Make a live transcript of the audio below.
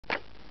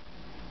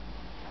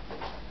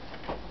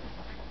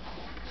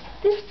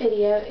This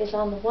video is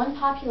on the one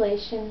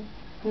population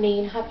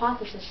mean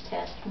hypothesis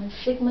test when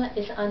sigma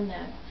is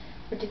unknown.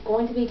 We're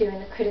going to be doing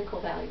the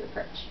critical value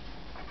approach.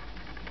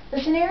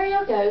 The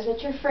scenario goes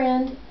that your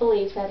friend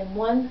believes that in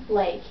one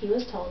lake he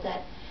was told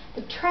that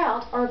the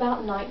trout are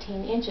about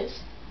 19 inches.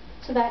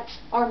 So that's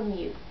our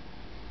mu.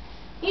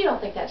 You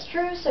don't think that's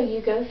true, so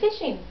you go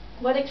fishing.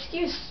 What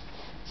excuse?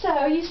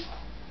 So you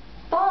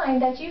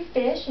find that you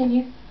fish and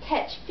you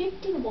catch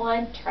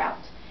 51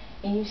 trout.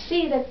 And you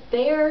see that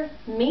their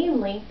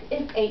mean length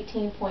is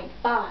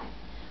 18.5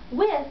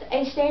 with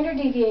a standard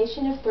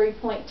deviation of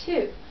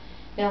 3.2.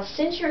 Now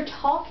since you're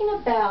talking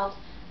about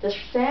the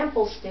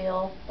sample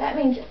still, that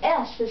means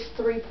S is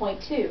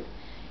 3.2.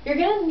 You're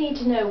going to need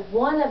to know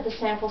one of the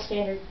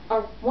standard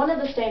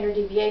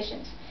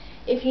deviations.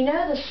 If you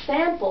know the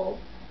sample,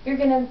 you're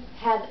going to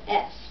have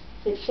S.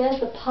 If it says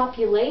the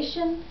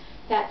population,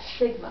 that's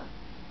sigma.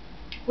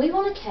 We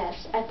want to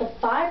test at the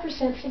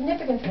 5%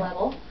 significance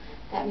level,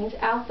 that means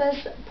alpha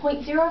is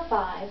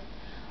 0.05,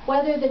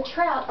 whether the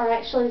trout are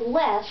actually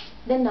less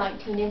than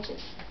 19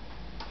 inches.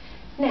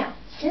 Now,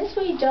 since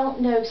we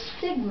don't know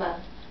sigma,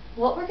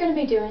 what we're going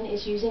to be doing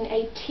is using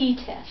a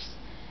t-test.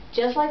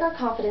 Just like our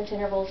confidence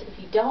intervals, if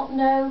you don't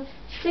know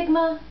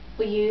sigma,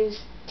 we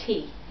use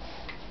t.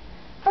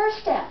 First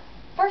step.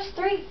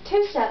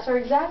 Two steps are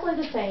exactly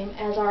the same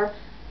as our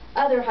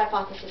other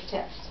hypothesis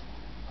test.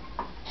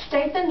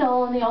 State the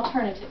null and the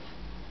alternative.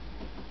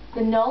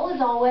 The null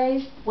is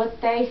always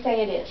what they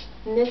say it is.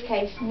 In this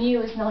case,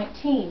 mu is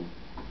 19.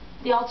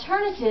 The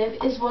alternative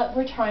is what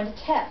we're trying to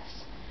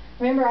test.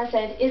 Remember I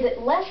said, is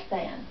it less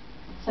than?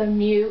 So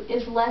mu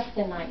is less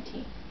than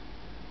 19.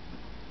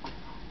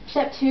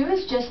 Step 2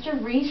 is just to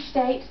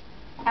restate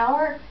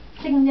our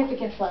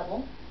significance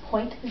level,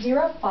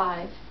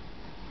 0.05.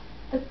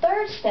 The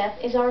third step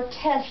is our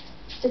test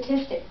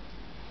statistic.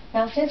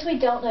 Now since we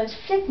don't know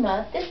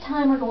sigma, this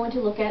time we're going to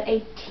look at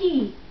a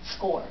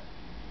t-score,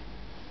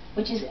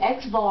 which is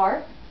x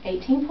bar,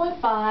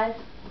 18.5,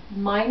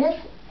 minus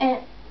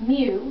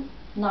mu,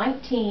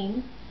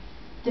 19,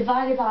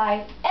 divided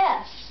by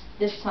s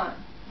this time,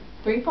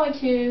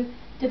 3.2,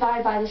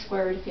 divided by the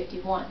square root of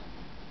 51.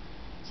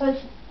 So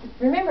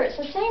remember, it's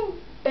the same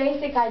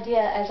basic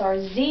idea as our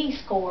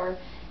z-score.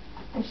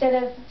 Instead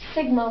of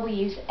sigma, we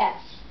use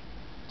s.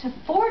 To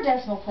 4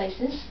 decimal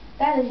places,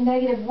 that is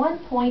negative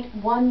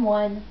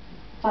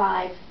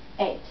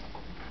 1.1158.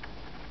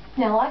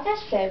 Now, like I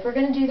said, we're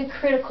going to do the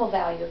critical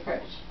value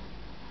approach.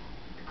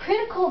 The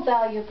critical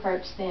value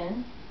approach,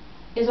 then,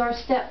 is our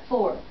step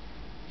 4,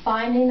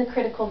 finding the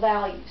critical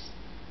values.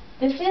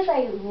 This is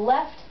a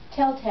left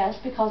tail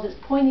test because it's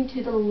pointing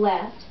to the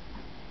left,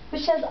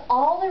 which says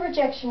all the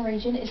rejection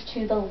region is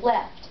to the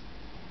left.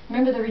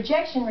 Remember, the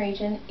rejection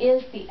region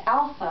is the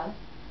alpha,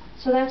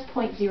 so that's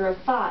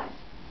 0.05.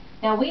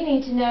 Now we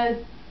need to know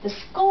the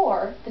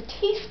score, the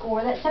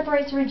t-score, that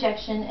separates the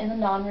rejection and the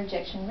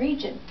non-rejection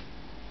region.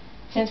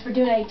 Since we're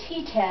doing a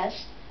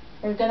t-test,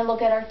 we're going to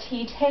look at our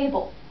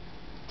t-table.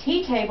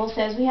 T-table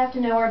says we have to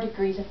know our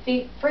degrees of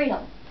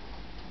freedom.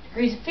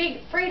 Degrees of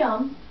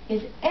freedom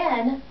is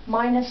n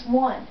minus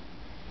 1. In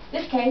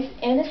this case,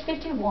 n is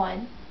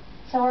 51,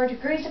 so our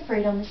degrees of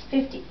freedom is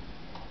 50.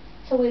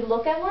 So we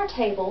look at our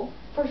table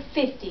for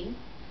 50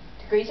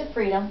 degrees of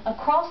freedom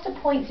across to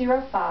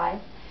 0.05,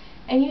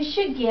 and you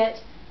should get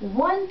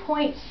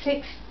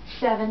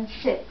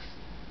 1.676.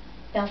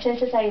 Now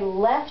since it's a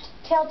left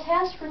tail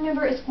test,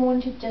 remember it's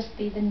going to just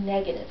be the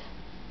negative.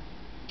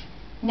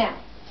 Now,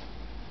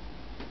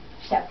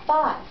 step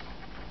 5.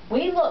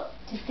 We look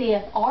to see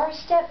if our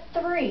step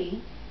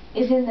 3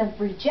 is in the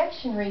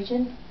rejection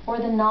region or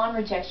the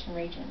non-rejection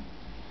region.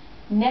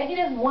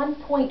 Negative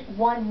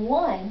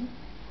 1.11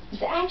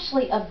 is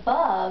actually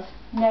above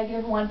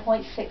negative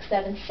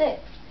 1.676,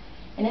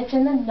 and it's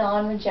in the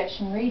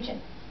non-rejection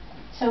region.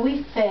 So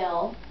we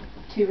fail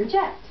to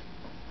reject.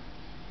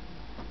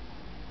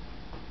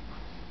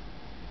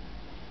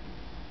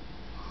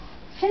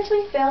 Since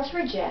we fail to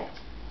reject,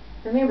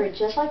 remember,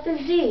 just like the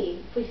z,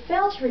 if we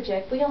fail to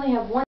reject, we only have one